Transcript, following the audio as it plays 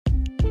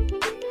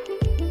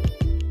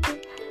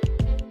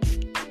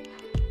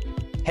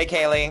Hey,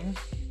 Kayleigh.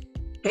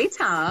 Hey,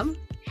 Tom.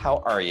 How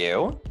are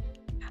you?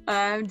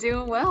 I'm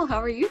doing well.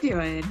 How are you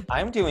doing?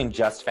 I'm doing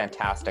just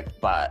fantastic,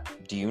 but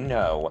do you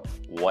know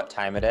what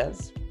time it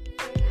is?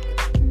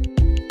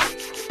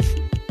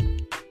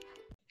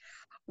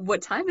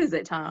 What time is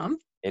it, Tom?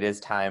 It is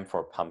time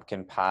for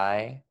pumpkin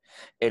pie.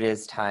 It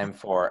is time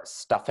for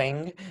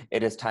stuffing.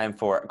 It is time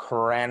for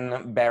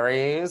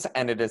cranberries.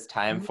 And it is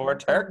time for Ooh.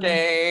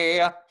 turkey.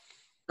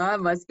 That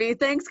must be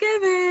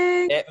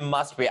Thanksgiving. It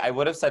must be. I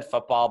would have said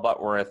football,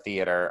 but we're a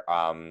theater.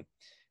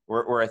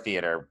 We're a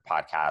theater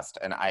podcast,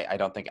 and I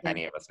don't think Yeah.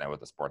 any of us know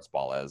what the sports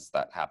ball is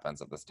that happens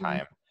at this Mm.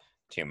 time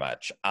too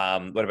much.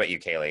 What about you,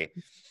 Kayleigh?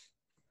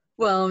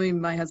 Well, I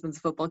mean, my husband's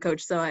a football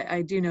coach, so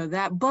I do know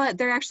that. But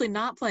they're actually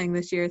not playing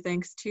this year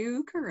thanks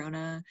to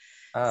Corona.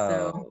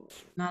 So Oh,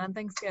 not on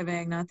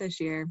Thanksgiving, not this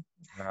year.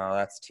 no,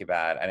 that's too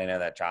bad. I didn't know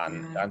that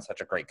Yeah. John's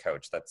such a great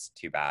coach. That's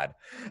too bad.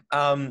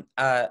 And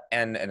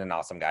an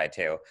awesome guy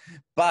too.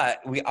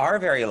 But we are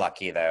very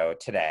lucky though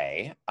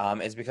today,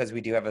 is because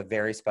we do have a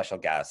very special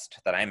guest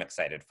that I'm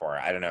excited for.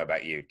 I don't know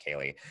about you,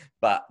 Kayleigh,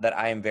 but that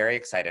I am very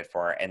excited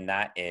for, and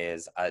that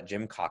is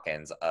Jim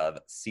Calkins of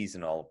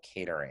Seasonal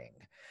Catering.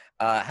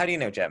 How do you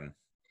know Jim?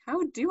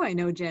 How do I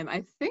know Jim?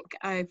 I think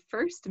I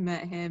first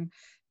met him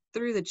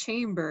through the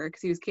chamber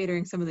because he was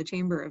catering some of the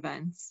chamber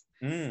events.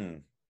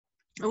 Mm.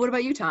 And what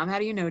about you, Tom? How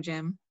do you know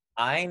Jim?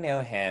 I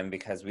know him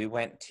because we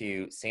went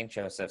to St.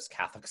 Joseph's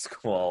Catholic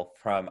School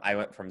I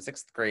went from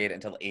sixth grade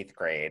until eighth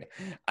grade.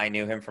 I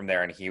knew him from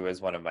there and he was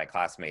one of my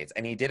classmates.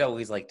 And he did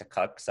always like to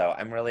cook. So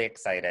I'm really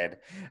excited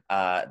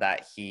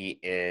that he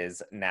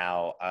is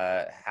now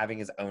having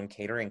his own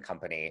catering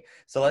company.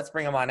 So let's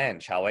bring him on in,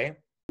 shall we?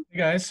 Hey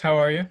guys, how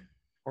are you?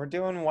 We're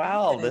doing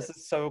well. Good. This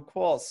is so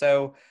cool.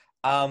 So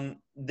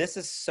this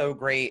is so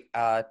great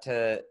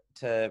to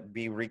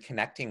be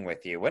reconnecting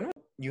with you.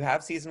 You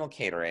have seasonal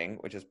catering,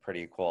 which is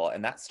pretty cool.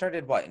 And that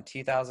started what, in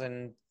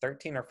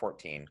 2013 or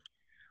 14?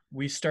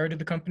 We started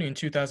the company in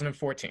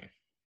 2014.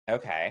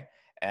 Okay.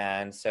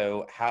 And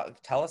so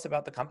tell us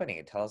about the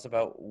company. Tell us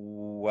about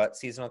what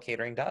seasonal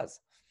catering does.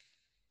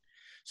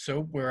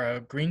 So we're a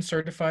green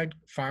certified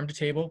farm to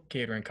table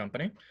catering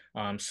company.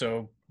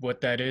 So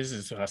what that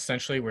is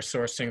essentially we're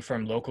sourcing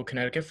from local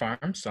Connecticut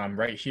farms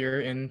right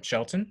here in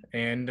Shelton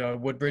and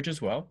Woodbridge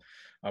as well.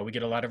 We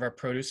get a lot of our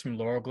produce from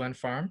Laurel Glen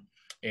Farm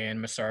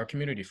and Massaro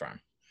Community Farm.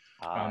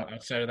 Uh,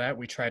 Outside of that,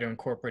 we try to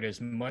incorporate as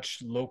much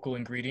local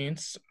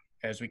ingredients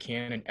as we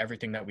can in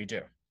everything that we do.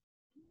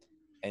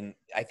 and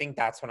I think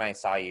that's when I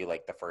saw you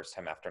like the first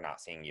time after not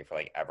seeing you for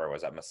like ever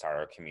was at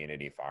Massaro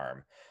Community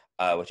Farm,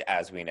 which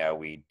as we know,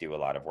 we do a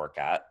lot of work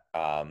at.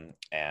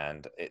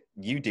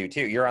 You do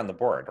too. You're on the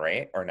board,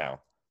 right? Or no?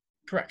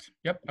 Correct.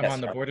 Yep. I'm Yes.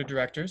 on the You're board of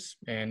directors,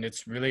 and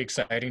it's really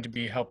exciting to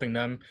be helping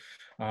them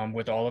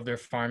with all of their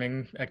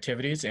farming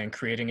activities and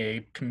creating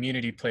a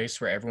community place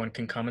where everyone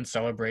can come and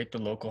celebrate the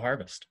local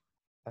harvest.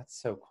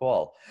 That's so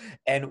cool.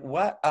 And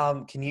what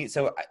can you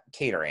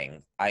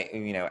catering,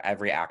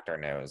 every actor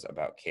knows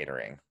about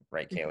catering,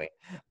 right, Kayleigh?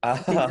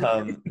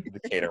 The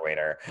cater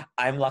waiter.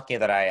 I'm lucky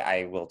that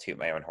I will toot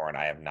my own horn.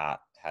 I have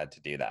not had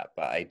to do that,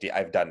 but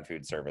I've done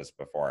food service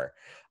before.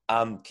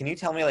 Can you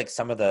tell me like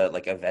some of the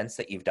like events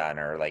that you've done,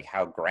 or like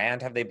how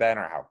grand have they been,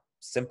 or how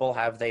simple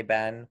have they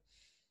been?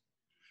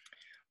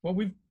 Well,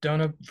 we've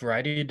done a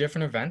variety of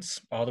different events,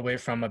 all the way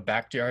from a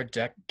backyard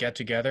deck get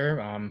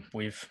together.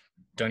 We've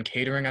done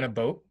catering on a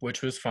boat,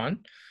 which was fun.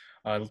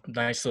 A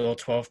nice little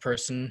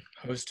 12-person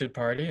hosted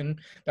party, and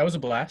that was a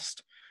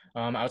blast.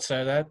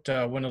 Outside of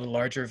that, one of the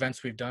larger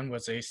events we've done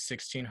was a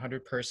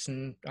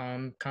 1,600-person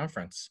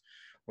conference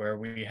where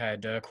we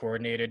had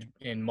coordinated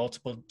in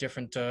multiple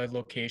different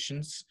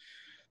locations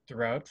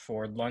throughout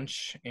for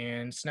lunch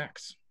and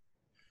snacks.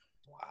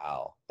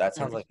 Wow, that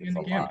So sounds like it's it's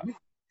been a a lot. gamut.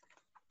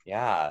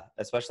 Yeah,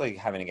 especially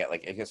having to get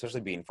like,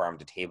 especially being farm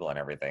to table and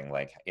everything.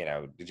 Like,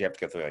 did you have to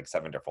go through like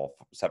seven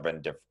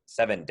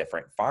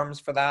different farms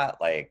for that?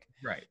 Like,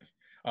 Right.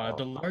 oh,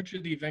 The larger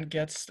the event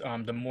gets,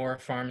 the more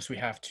farms we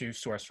have to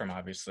source from,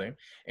 obviously.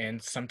 And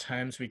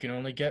sometimes we can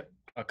only get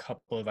a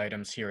couple of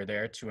items here or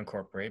there to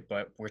incorporate,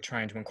 but we're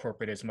trying to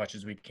incorporate as much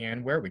as we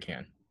can where we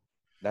can.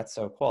 that's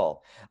so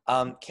cool.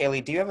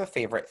 Kayleigh, do you have a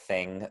favorite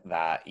thing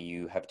that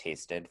you have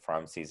tasted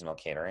from seasonal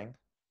catering?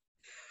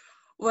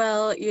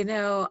 Well,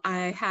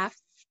 I have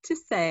to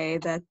say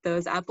that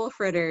those apple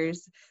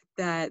fritters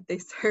that they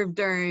served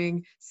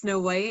during Snow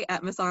White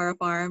at Massara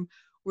Farm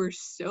were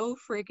so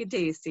freaking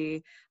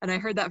tasty. And I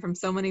heard that from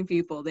so many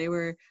people. They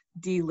were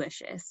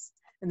delicious.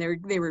 And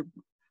they were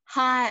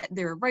hot.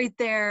 They were right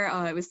there.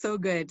 It was so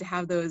good to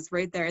have those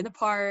right there in the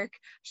park.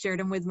 Shared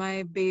them with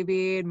my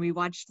baby and we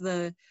watched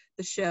the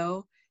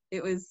show.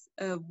 It was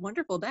a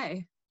wonderful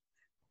day.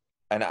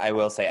 And I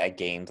will say I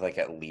gained like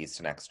at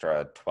least an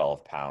extra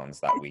 12 pounds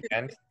that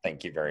weekend.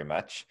 Thank you very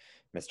much,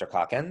 Mr.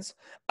 Calkins,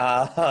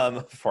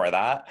 for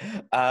that.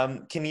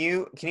 Can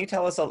you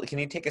tell us, can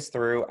you take us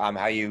through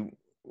how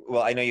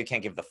well, I know you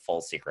can't give the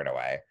full secret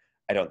away,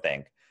 I don't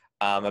think,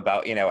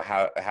 about,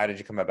 how did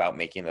you come about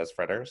making those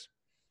fritters?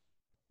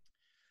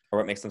 or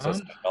what makes them so Um,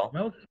 special?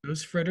 well,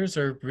 those fritters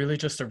are really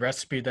just a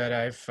recipe that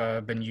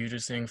I've been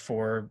using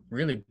for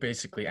really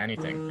basically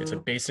anything. It's a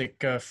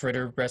basic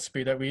fritter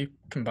recipe that we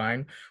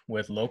combine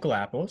with local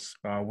apples.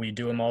 We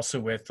do them also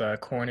with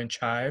corn and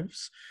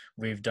chives.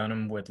 We've done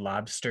them with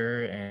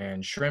lobster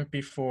and shrimp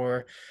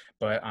before,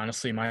 but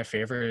honestly, my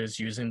favorite is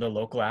using the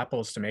local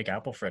apples to make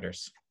apple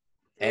fritters.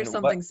 There's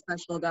And what something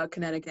special about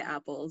Connecticut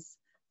apples.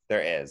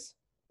 there is,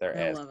 I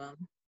there is. love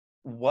them.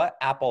 What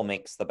apple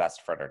makes the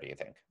best fritter, do you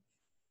think?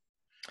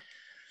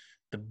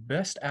 The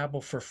best apple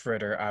for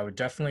fritter, I would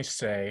definitely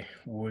say,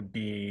 would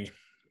be,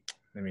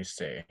 let me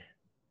see.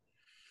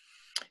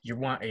 You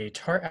want a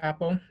tart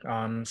apple,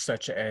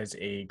 such as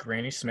a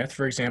Granny Smith,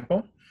 for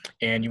example,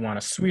 and you want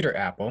a sweeter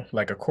apple,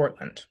 like a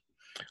Cortland.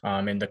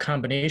 And the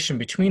combination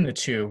between the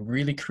two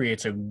really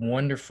creates a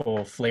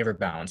wonderful flavor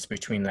balance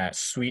between that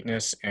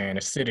sweetness and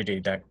acidity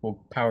that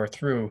will power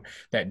through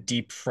that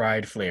deep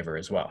fried flavor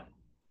as well.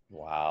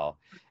 Wow.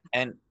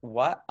 And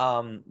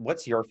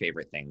what's your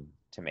favorite thing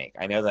to make?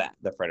 I know that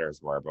the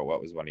fritters were, but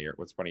what's one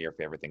of your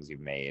favorite things you've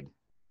made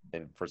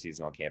for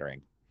seasonal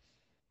catering?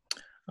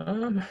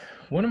 Um,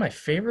 One of my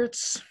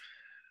favorites,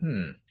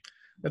 hmm,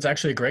 that's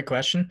actually a great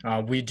question.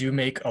 We do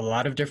make a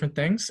lot of different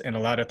things, and a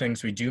lot of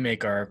things we do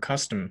make are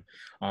custom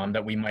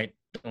that we might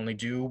only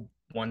do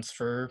once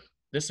for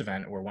this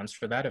event or once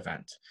for that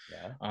event.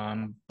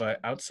 Yeah. But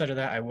outside of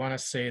that, I want to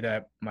say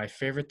that my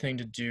favorite thing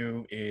to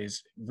do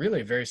is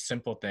really a very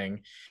simple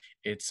thing.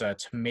 It's a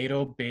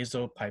tomato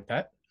basil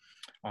pipette.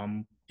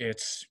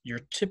 It's your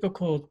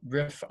typical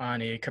riff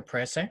on a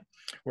caprese,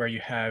 where you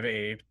have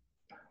a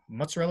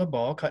mozzarella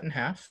ball cut in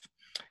half,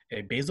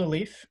 a basil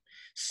leaf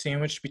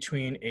sandwiched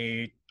between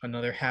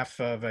another half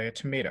of a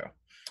tomato.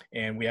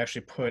 And we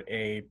actually put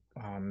a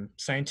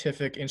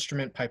scientific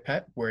instrument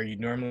pipette where you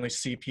normally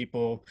see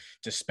people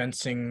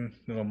dispensing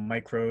little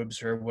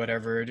microbes or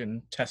whatever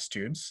in test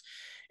tubes.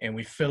 And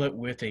we fill it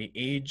with a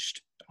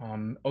aged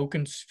oak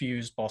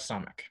infused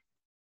balsamic.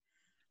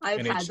 I've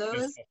And had it's just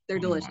those. a They're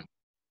fun delicious. one.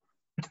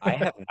 I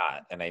have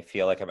not, and I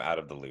feel like I'm out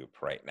of the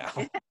loop right now.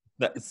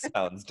 That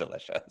sounds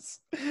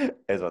delicious,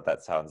 is what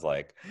that sounds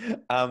like.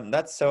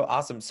 That's so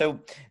awesome. So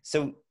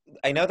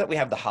I know that we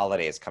have the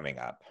holidays coming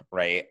up,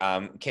 right?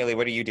 Kayleigh,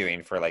 what are you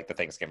doing for like the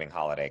Thanksgiving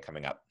holiday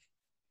coming up?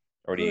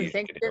 Or do you Ooh,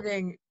 usually do?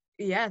 Thanksgiving.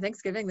 Yeah,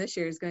 Thanksgiving this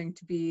year is going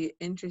to be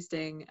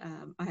interesting.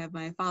 I have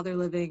my father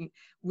living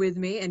with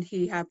me, and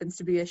he happens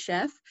to be a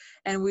chef.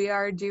 And we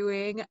are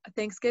doing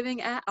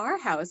Thanksgiving at our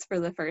house for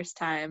the first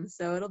time.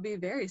 So it'll be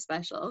very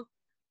special.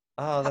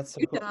 Oh, How that's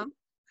about so you, cool. Tom?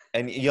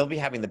 And you'll be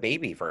having the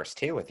baby first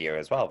too with you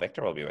as well.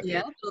 Victor will be with you.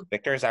 Yeah,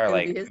 Victor's our it'll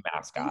be like his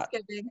mascot.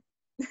 Thanksgiving.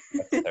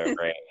 That's so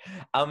great.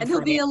 And he'll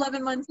For be me,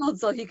 11 months old,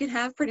 so he can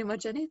have pretty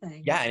much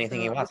anything. yeah,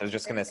 anything he So it'll wants. I was be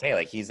just very gonna say,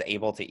 like, he's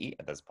able to eat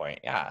at this point.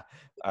 Yeah,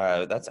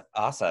 that's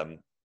awesome.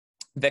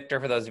 Victor,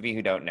 for those of you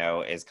who don't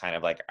know, is kind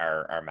of like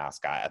our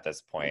mascot at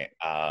this point.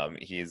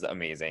 He's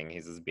amazing.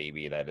 He's his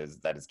baby that is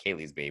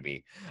Kayleigh's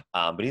baby,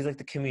 but he's like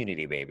the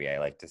community baby, I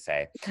like to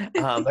say.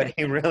 But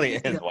he really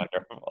is exciting.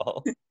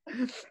 wonderful.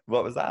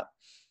 What was that?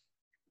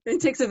 It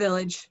takes a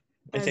village,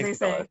 It as takes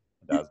they a village.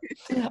 say.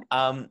 It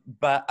does.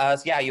 But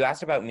so yeah, you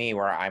asked about me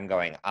where I'm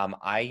going. I'm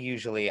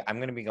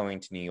going to be going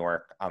to New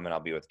York. And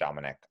I'll be with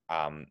Dominic,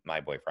 my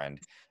boyfriend,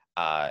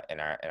 in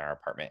our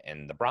apartment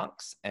in the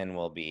Bronx, and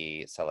we'll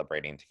be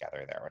celebrating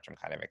together there, which I'm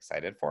kind of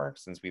excited for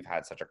since we've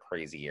had such a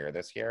crazy year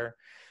this year.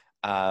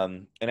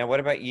 And then what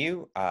about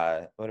you?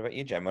 What about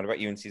you, Jim? What about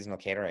you in seasonal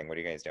catering? What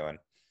are you guys doing?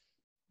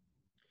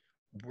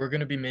 We're going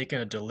to be making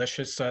a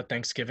delicious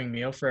Thanksgiving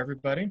meal for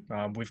everybody.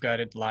 We've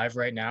got it live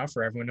right now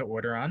for everyone to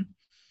order on.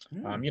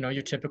 Hmm.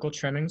 Your typical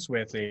trimmings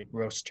with a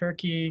roast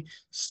turkey,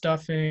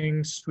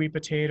 stuffing, sweet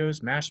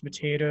potatoes, mashed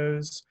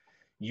potatoes,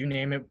 you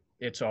name it,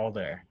 it's all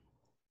there.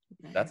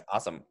 That's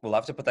awesome. We'll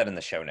have to put that in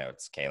the show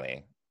notes,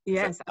 Kayleigh.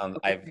 Because Yes,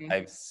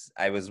 absolutely.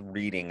 I was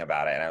reading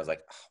about it and I was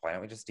like, "Oh, why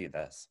don't we just do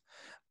this?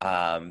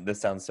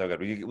 This sounds so good.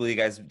 Will you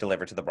guys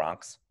deliver to the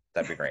Bronx?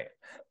 That'd be great.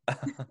 I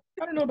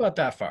don't know about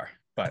that far,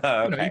 but you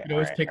Okay, could all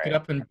always right, pick all it right.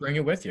 up and bring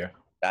it with you.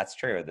 That's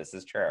true. This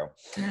is true.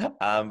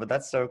 But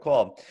that's so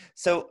cool.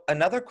 So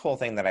another cool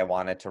thing that I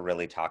wanted to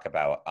really talk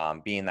about,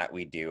 being that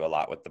we do a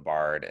lot with the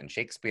Bard and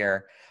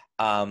Shakespeare,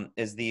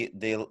 is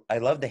the I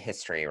love the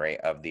history, right,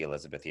 of the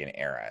Elizabethan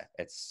era.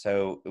 It's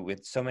so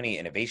with so many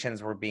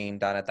innovations were being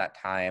done at that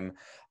time.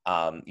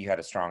 You had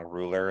a strong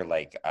ruler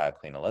like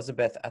Queen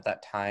Elizabeth at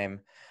that time.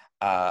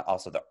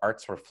 Also, the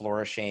arts were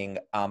flourishing,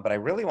 but I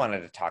really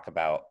wanted to talk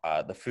about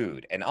the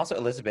food. And also,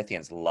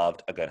 Elizabethans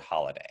loved a good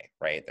holiday,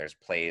 right? There's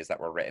plays that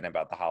were written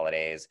about the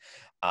holidays.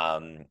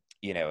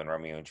 In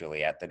Romeo and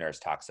Juliet, the nurse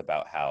talks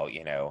about how,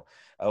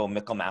 oh,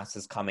 Michaelmas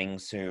is coming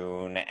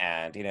soon.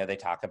 And, they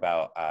talk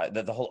about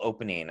the whole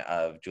opening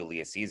of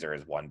Julius Caesar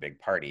is one big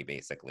party,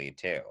 basically,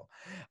 too,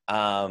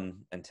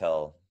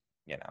 until,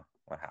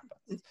 what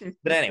happens.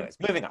 But anyways,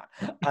 moving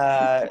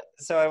on.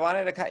 So I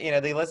wanted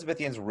to, the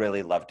Elizabethans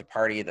really loved to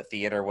party. The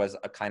theater was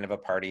a kind of a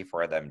party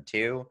for them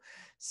too.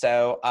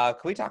 So can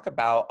we talk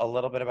about a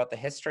little bit about the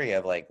history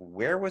of like,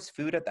 where was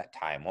food at that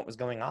time? What was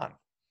going on?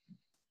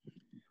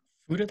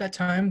 food at that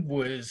time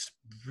was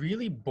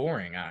really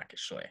boring,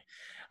 actually.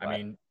 I What?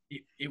 mean,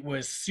 it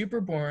was super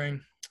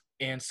boring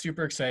and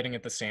super exciting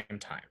at the same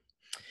time.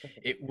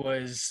 It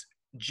was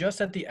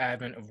just at the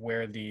advent of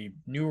where the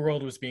New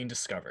World was being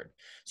discovered.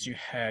 So you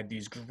had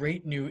these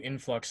great new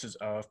influxes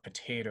of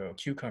potato,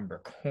 cucumber,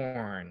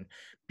 corn,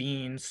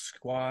 beans,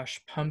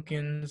 squash,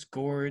 pumpkins,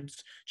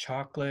 gourds,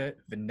 chocolate,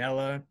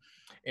 vanilla,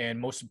 and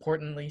most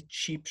importantly,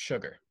 cheap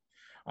sugar.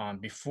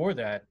 Before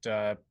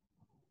that,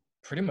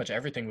 pretty much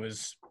everything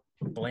was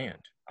bland.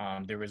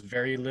 There was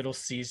very little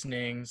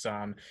seasonings.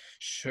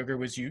 Sugar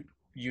was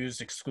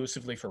used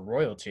exclusively for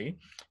royalty.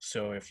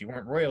 So if you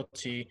weren't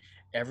royalty,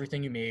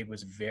 everything you made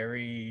was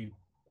very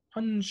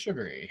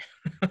unsugary.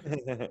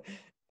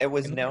 It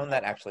was And known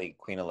that actually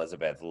Queen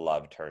Elizabeth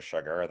loved her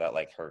sugar, that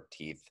like her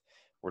teeth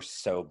were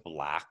so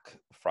black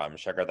from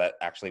sugar that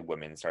actually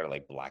women started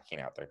like blacking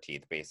out their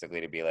teeth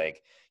basically to be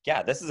like,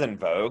 yeah, this is in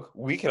vogue.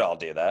 We could all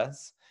do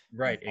this.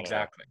 right, I don't know.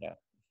 exactly. Yeah.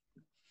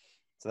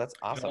 So that's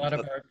But a awesome. lot of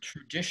our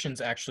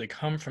traditions actually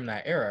come from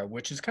that era,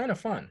 which is kind of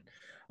fun.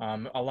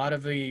 A lot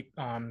of the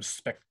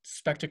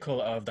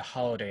spectacle of the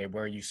holiday,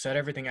 where you set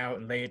everything out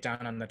and lay it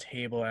down on the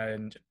table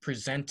and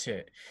present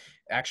it,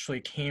 actually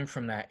came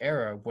from that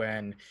era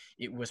when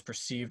it was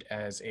perceived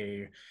as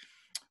a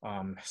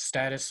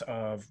status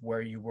of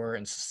where you were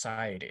in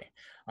society.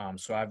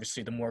 So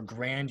obviously, the more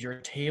grand your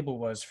table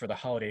was for the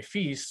holiday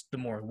feast, the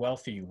more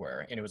wealthy you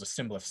were, and it was a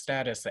symbol of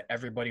status that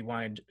everybody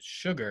wanted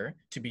sugar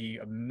to be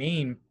a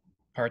main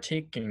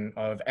partaking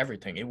of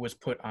everything. It was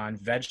put on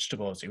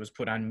vegetables, it was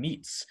put on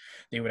meats.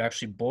 They would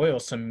actually boil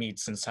some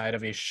meats inside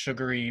of a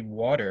sugary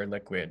water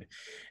liquid,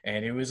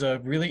 and it was a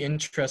really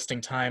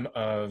interesting time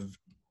of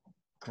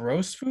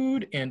gross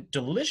food and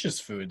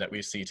delicious food that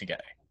we see today.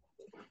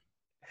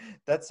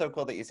 That's so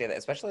cool that you say that,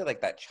 especially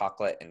like that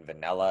chocolate and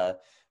vanilla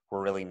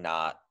were really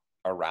not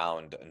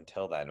around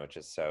until then, which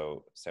is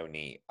so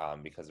neat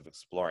because of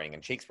exploring.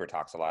 And Shakespeare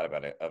talks a lot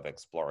about it, of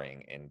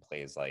exploring in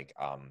plays like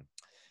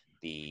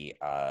the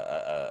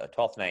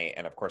Twelfth Night,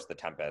 and of course the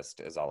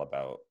Tempest is all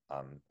about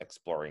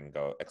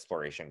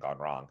exploration gone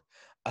wrong.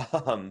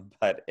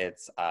 But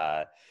it's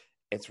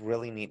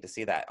really neat to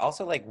see that.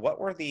 Also, like, what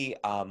were the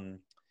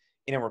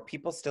were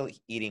people still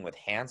eating with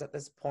hands at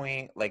this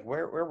point? Like,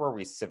 where were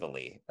we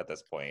civilly at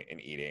this point in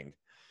eating?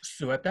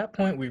 So at that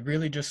point, we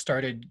really just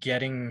started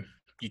getting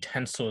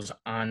utensils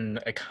on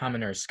a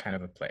commoner's kind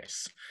of a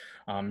place.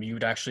 You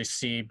would actually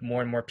see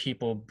more and more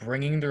people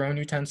bringing their own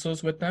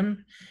utensils with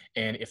them.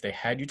 And if they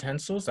had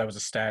utensils, that was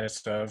a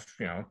status of,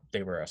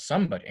 they were a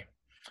somebody.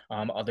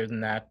 Other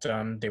than that,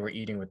 they were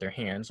eating with their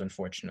hands,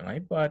 unfortunately,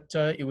 but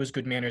it was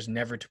good manners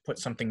never to put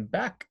something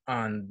back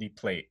on the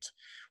plate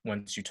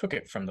once you took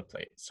it from the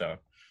plate. So,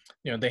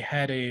 they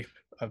had a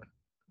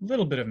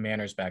little bit of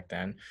manners back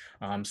then.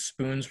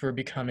 Spoons were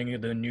becoming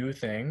the new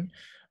thing.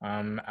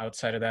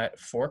 Outside of that,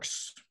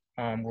 forks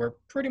were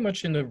pretty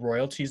much in the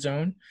royalty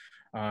zone.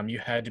 You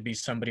had to be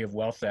somebody of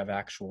wealth to have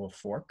actual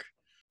fork.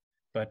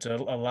 But a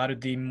lot of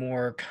the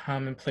more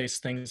commonplace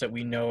things that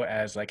we know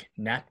as like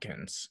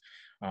napkins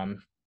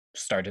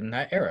started in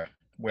that era,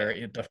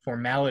 where the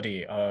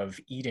formality of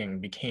eating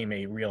became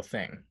a real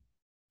thing.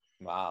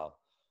 Wow.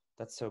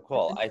 That's so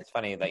cool. It's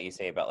funny that you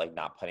say about like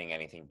not putting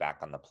anything back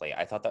on the plate.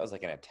 I thought that was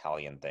like an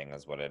Italian thing,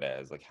 is what it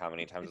is. Like, how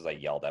many times was I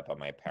yelled at by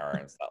my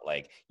parents that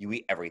like, you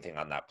eat everything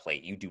on that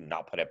plate, you do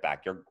not put it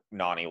back. Your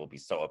nanny will be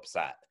so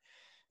upset.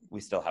 We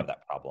still have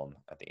that problem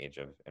at the age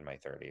of in my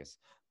 30s.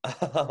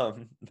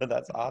 But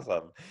that's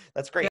awesome.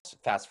 That's great.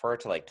 Fast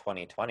forward to like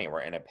 2020,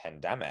 we're in a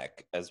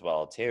pandemic as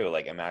well too.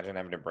 Like, imagine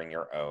having to bring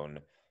your own.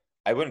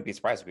 I wouldn't be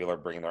surprised if people are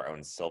bringing their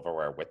own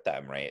silverware with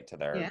them, right, to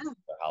Yeah.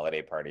 their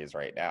holiday parties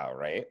right now,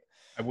 right?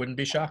 I wouldn't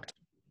be shocked.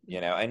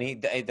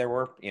 There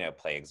were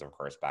plagues, of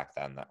course, back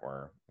then that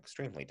were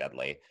extremely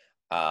deadly,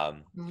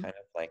 kind of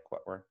like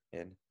what we're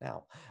in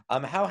now.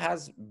 How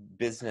has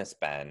business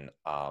been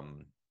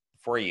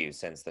for you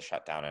since the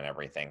shutdown and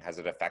everything? Has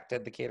it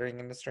affected the catering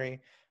industry,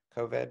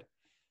 COVID?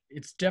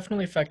 It's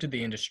definitely affected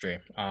the industry,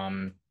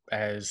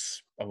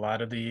 as a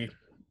lot of the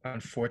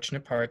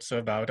unfortunate parts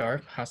about our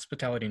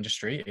hospitality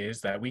industry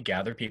is that we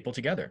gather people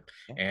together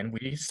Yeah, and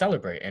we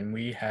celebrate and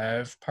we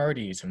have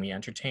parties and we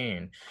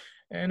entertain.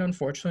 And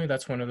unfortunately,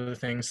 that's one of the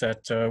things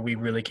that we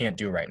really can't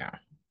do right now.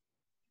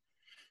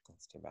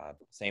 that's too bad.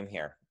 Same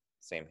here,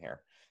 same here.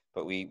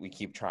 But we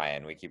keep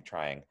trying. We keep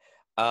trying.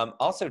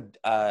 Also,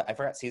 I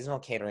forgot seasonal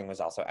catering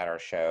was also at our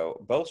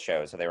show, both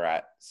shows. So they were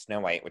at Snow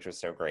White, which was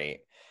so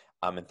great.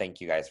 And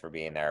thank you guys for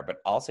being there. But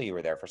also, you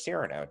were there for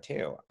Cyrano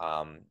too,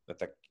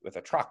 with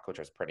a truck, which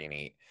was pretty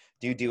neat.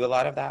 Do you do a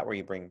lot of that, where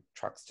you bring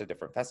trucks to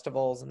different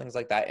festivals and things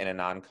like that in a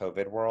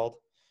non-COVID world?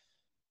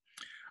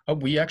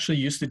 We actually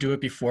used to do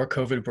it before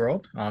COVID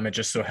world. It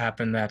just so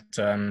happened that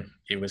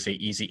it was a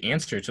easy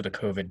answer to the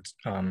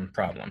COVID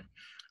problem.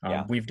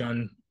 Yeah. We've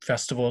done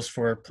festivals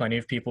for plenty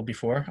of people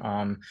before.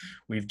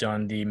 We've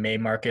done the May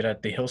Market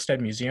at the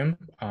Hillstead Museum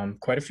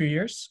quite a few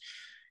years.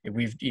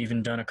 We've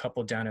even done a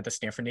couple down at the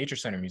Stanford Nature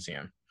Center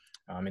Museum.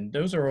 And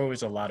those are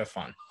always a lot of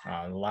fun.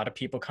 A lot of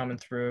people coming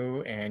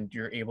through, and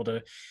you're able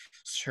to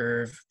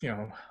serve,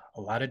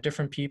 a lot of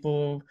different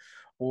people,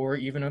 or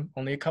even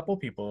only a couple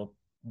people,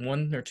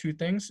 one or two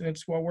things, and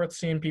it's well worth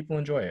seeing people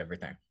enjoy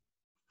everything.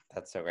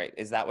 That's so great.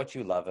 Is that what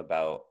you love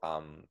about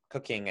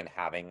cooking and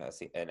having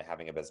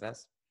a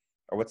business,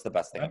 or what's the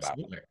best thing about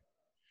Absolutely. it?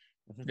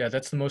 Mhm. Yeah,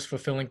 that's the most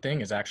fulfilling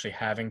thing, is actually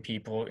having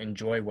people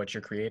enjoy what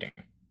you're creating.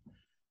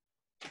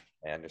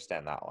 I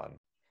understand that one.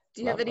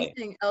 Do you have Lovely.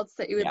 anything else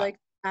that you would Yeah. like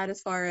to add,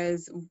 as far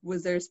as,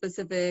 was there a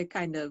specific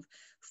kind of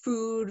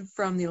food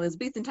from the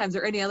Elizabethan times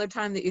or any other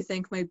time that you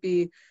think might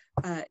be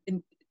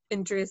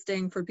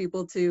interesting for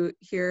people to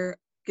hear,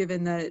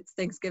 given that it's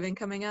Thanksgiving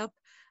coming up?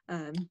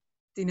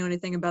 Do you know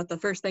anything about the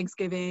first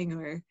Thanksgiving,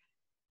 or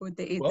what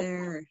they ate Well,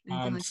 there, or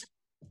anything like that?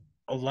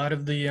 a lot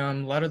of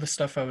the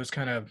stuff I was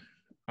kind of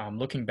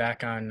looking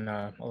back on,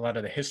 a lot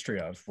of the history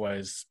of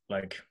was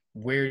like,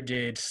 where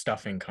did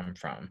stuffing come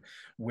from?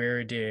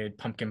 Where did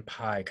pumpkin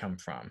pie come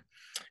from?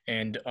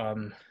 And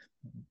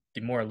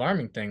the more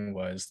alarming thing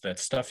was that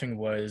stuffing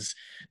was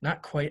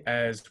not quite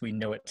as we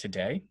know it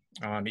today.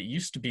 It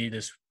used to be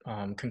this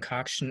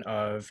concoction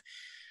of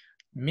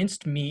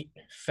minced meat,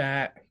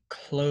 fat,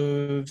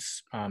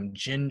 cloves,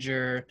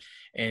 ginger,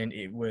 and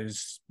it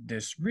was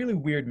this really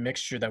weird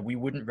mixture that we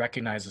wouldn't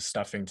recognize as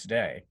stuffing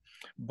today.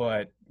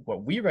 But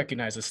what we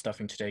recognize as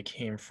stuffing today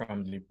came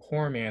from the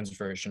poor man's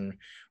version,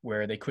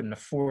 where they couldn't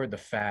afford the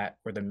fat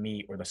or the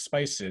meat or the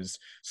spices,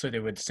 so they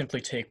would simply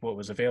take what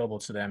was available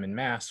to them in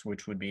mass,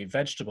 which would be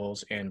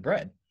vegetables and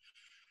bread.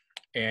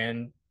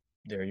 And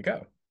there you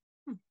go.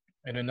 Hmm.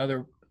 And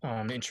another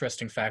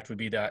interesting fact would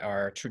be that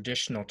our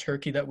traditional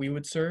turkey that we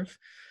would serve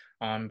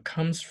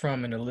comes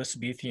from an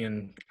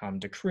Elizabethan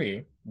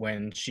decree.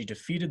 When she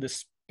defeated the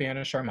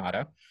Spanish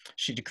Armada,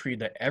 she decreed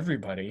that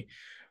everybody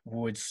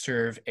would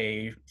serve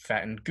a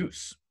fattened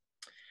goose.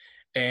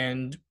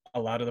 And a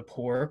lot of the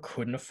poor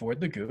couldn't afford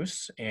the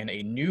goose, and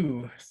a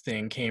new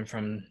thing came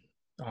from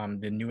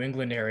the New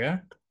England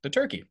area, the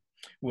turkey,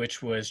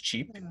 which was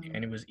cheap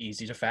and it was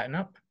easy to fatten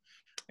up.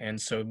 And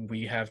so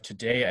we have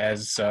today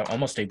as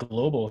almost a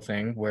global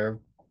thing, where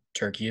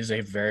turkey is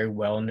a very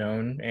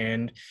well-known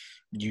and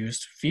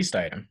used feast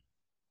item.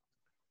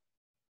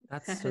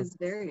 That's That so. is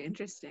very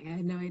interesting. I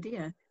had no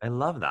idea. I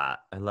love that.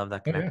 I love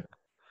that Oh, yeah. connection.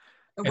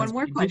 And And one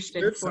more we did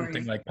question serve for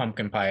something you. like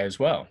pumpkin pie as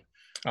well,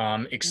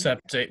 Yeah.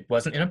 except it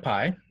wasn't in a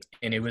pie,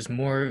 and it was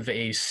more of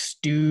a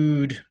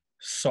stewed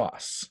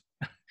sauce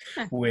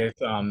Huh. with,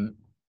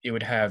 it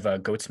would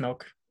have goat's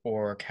milk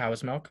or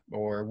cow's milk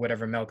or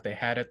whatever milk they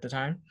had at the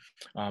time.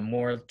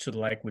 More to the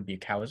like would be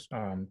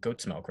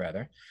goat's milk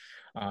rather.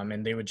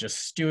 And they would just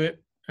stew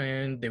it,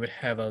 and they would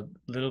have a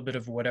little bit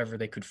of whatever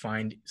they could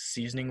find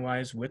seasoning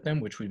wise with them,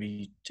 which would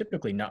be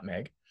typically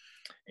nutmeg.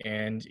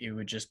 And it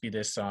would just be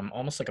this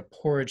almost like a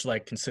porridge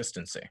like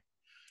consistency,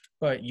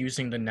 but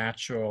using the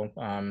natural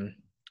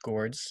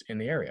gourds in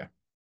the area.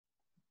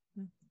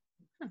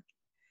 Huh.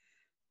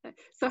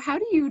 So how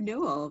do you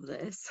know all of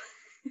this?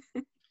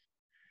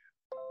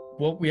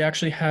 Well, we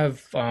actually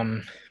have,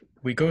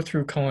 we go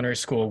through culinary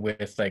school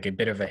with like a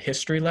bit of a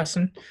history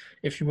lesson,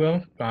 if you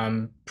will.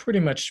 Pretty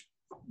much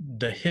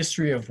the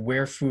history of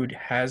where food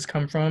has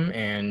come from,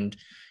 and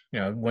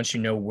once you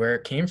know where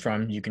it came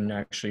from, you can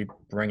actually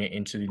bring it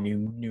into the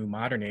new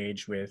modern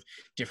age with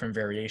different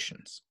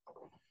variations.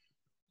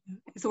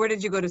 So where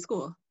did you go to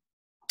school?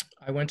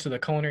 I went to the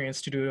Culinary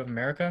Institute of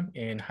America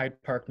in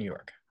Hyde Park, New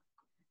York.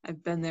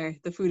 I've been there.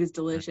 The food is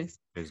delicious.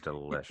 It's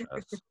delicious.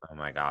 Oh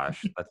my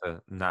gosh, that's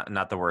a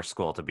not the worst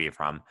school to be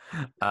from.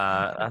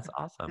 That's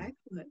awesome.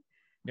 Excellent.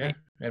 Yeah,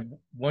 and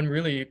one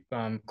really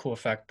cool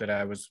fact that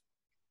I was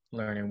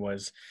learning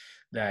was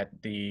that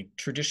the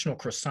traditional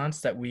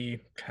croissants that we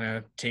kind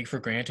of take for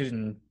granted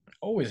and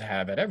always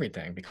have at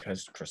everything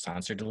because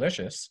croissants are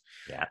delicious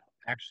Yeah.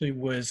 actually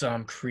was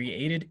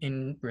created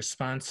in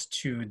response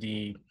to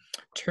the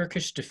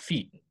Turkish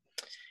defeat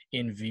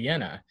in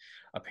Vienna.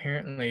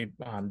 Apparently,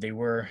 they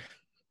were,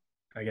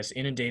 I guess,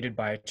 inundated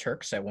by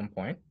Turks at one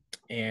point,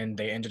 and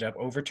they ended up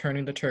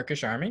overturning the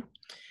Turkish army.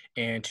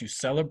 And to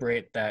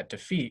celebrate that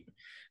defeat,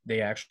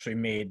 they actually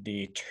made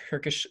the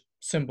Turkish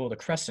symbol, the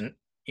crescent,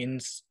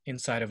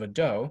 inside of a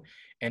dough,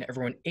 and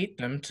everyone ate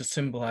them to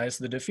symbolize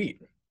the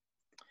defeat.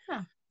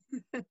 Huh.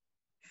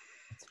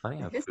 It's funny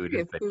The how food history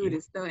has of been food used.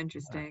 is so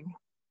interesting.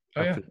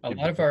 Oh How yeah, food a can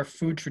lot be of our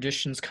food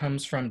traditions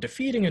comes from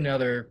defeating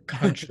another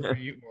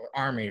country or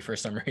army for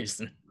some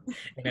reason,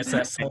 and it's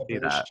that I see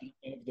that. celebration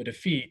of the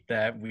defeat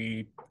that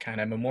we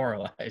kind of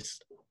memorialize.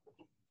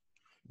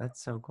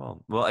 That's so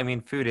cool. Well, I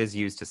mean, food is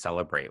used to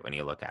celebrate when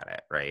you look at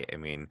it, right? I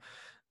mean,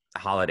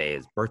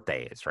 holidays,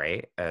 birthdays,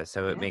 right?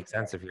 So it Yeah. makes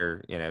sense if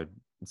you're,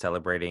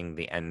 celebrating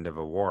the end of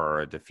a war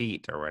or a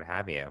defeat or what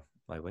have you.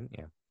 Why wouldn't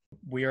you?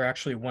 We are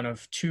actually one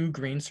of 2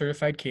 green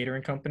certified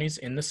catering companies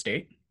in the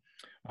state.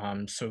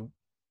 So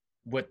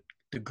what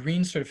the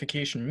green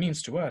certification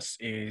means to us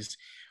is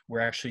we're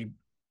actually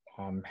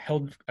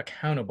held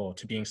accountable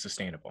to being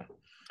sustainable.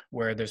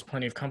 Where there's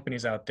plenty of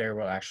companies out there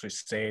will actually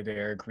say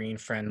they're green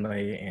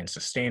friendly and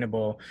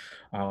sustainable,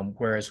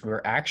 whereas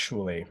we're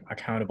actually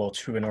accountable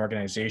to an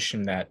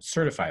organization that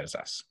certifies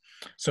us.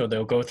 So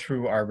they'll go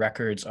through our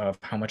records of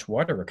how much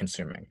water we're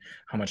consuming,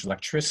 how much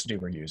electricity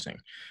we're using.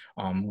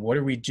 What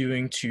are we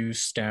doing to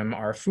stem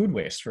our food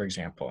waste, for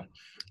example?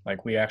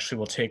 Like we actually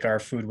will take our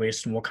food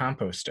waste and we'll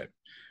compost it.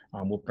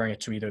 We'll bring it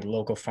to either the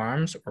local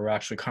farms or we'll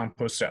actually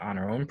compost it on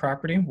our own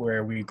property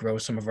where we grow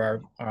some of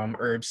our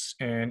herbs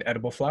and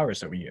edible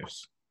flowers that we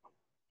use.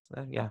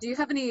 Yeah. Do you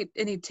have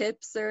any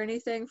tips or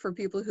anything for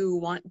people who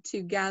want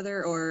to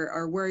gather or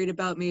are worried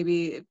about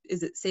maybe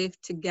is it safe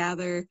to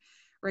gather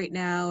right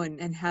now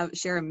and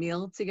share a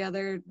meal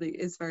together,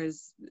 as far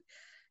as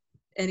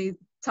any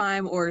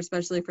time or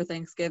especially for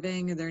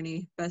Thanksgiving? Are there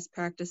any best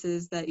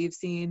practices that you've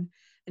seen?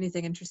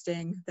 Anything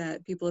interesting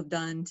that people have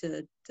done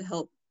to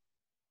help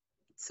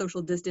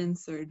social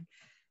distance or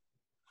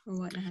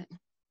whatnot?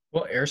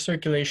 Well, air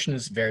circulation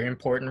is very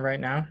important right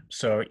now.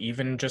 So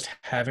even just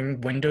having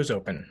windows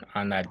open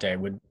on that day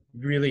would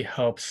really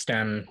help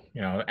stem,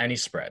 any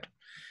spread.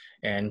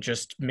 And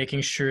just making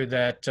sure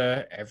that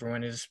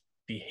everyone is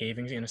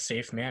behaving in a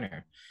safe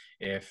manner.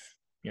 If,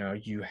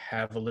 you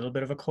have a little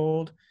bit of a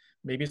cold,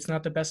 maybe it's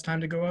not the best time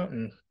to go out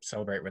and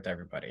celebrate with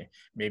everybody.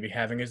 Maybe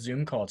having a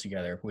Zoom call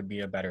together would be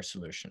a better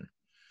solution.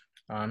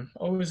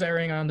 Always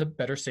erring on the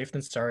better safe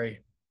than sorry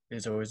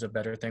is always a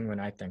better thing when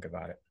I think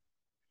about it.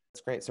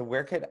 That's great. So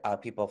where could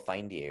people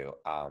find you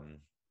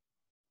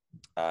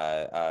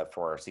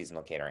for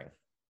seasonal catering?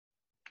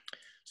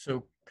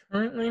 So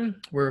currently,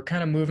 we're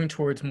kind of moving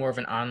towards more of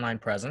an online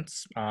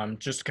presence,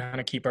 just to kind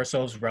of keep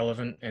ourselves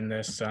relevant in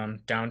this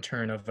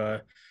downturn of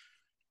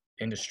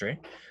industry.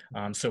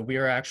 So we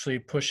are actually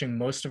pushing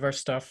most of our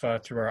stuff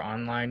through our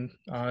online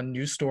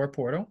news store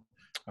portal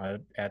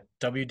at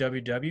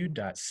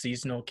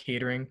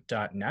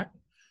www.seasonalcatering.net.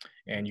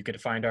 And you can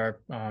find our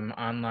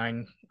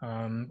online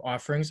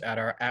offerings at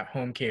our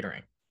at-home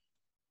catering.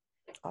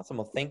 Awesome.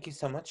 Well, thank you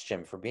so much,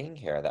 Jim, for being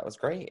here. That was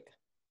great.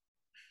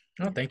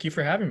 Oh, thank you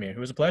for having me. It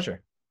was a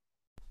pleasure.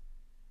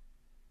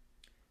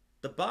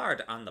 The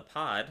Bard on the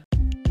Pod.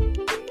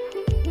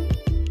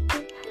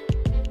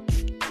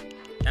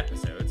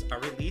 Episodes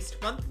are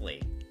released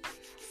monthly.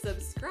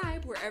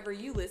 Subscribe wherever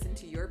you listen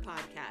to your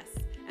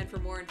podcasts. And for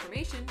more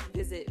information,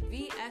 visit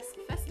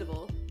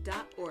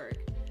vsfestival.org.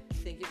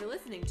 Thank you for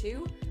listening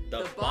to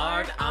The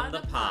Bard on the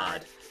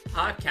Pod,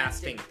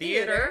 podcasting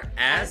theater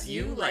as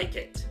you like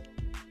it.